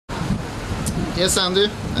Yes, Andy.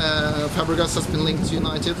 Fabregas has been linked to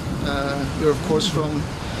United. You're of course from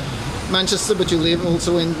Manchester, but you live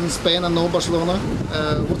also in Spain and know Barcelona.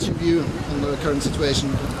 What's your view on the current situation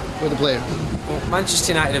with the player? Well,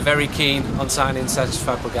 Manchester United are very keen on signing Cesc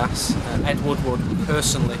Fabregas. Ed Woodward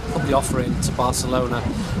personally put the offer in to Barcelona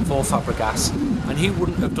for Fabregas, and he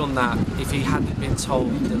wouldn't have done that if he hadn't been told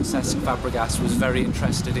that Cesc Fabregas was very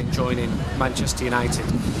interested in joining Manchester United.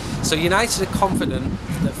 So United are confident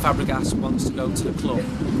that Fabregas wants to go to the club.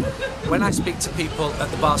 When I speak to people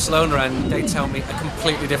at the Barcelona end, they tell me a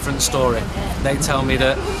completely different story. They tell me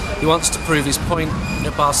that he wants to prove his point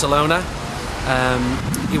at Barcelona.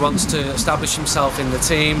 He wants to establish himself in the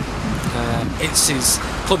team. It's his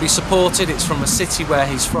club he supported, it's from a city where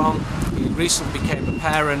he's from. He recently became a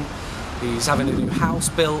parent, he's having a new house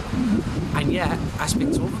built, and yet I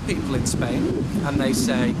speak to other people in Spain and they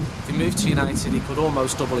say if he moved to United he could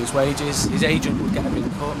almost double his wages, his agent would get a big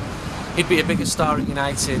cut, he'd be a bigger star at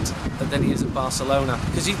United than he is at Barcelona,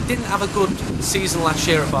 because he didn't have a good season last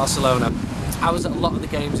year at Barcelona. I was at a lot of the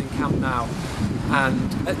games in Camp Nou,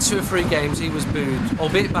 and at 2 or 3 games he was booed,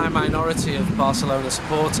 albeit by a minority of Barcelona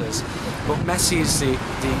supporters, but Messi is the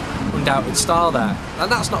undoubted star there,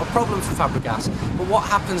 and that's not a problem for Fabregas. But what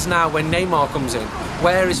happens now when Neymar comes in?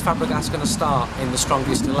 Where is Fabregas going to start in the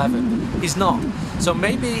strongest 11? He's not. So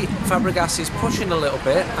maybe Fabregas is pushing a little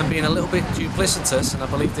bit and being a little bit duplicitous, and I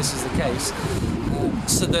believe this is the case,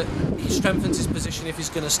 so that he strengthens his position if he's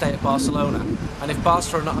going to stay at Barcelona. And if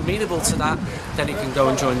Barca are not amenable to that, then he can go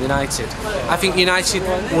and join United. I think United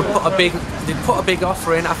would put a big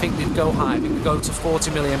offer in. I think they'd go high. They would go to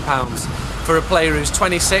 £40 million for a player who's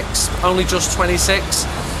 26, only just 26,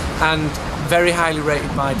 and very highly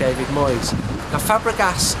rated by David Moyes. Now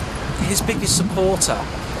Fabregas, his biggest supporter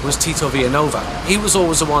was Tito Villanova. He was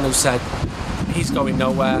always the one who said he's going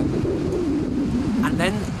nowhere, and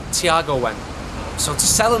then Thiago went. So to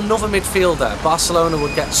sell another midfielder, Barcelona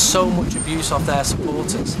would get so much abuse off their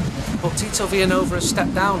supporters. But Tito Villanova has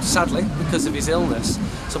stepped down, sadly, because of his illness.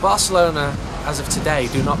 So Barcelona, as of today,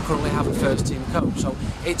 do not currently have a first-team coach. So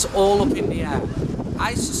it's all up in the air.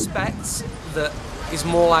 I suspect that he's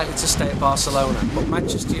more likely to stay at Barcelona, but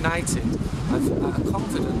Manchester United are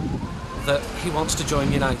confident that he wants to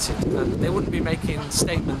join United, and they wouldn't be making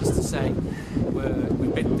statements to say we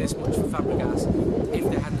bid this much for Fabregas if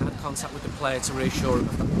they hadn't had contact with the player to reassure him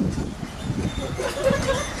of that.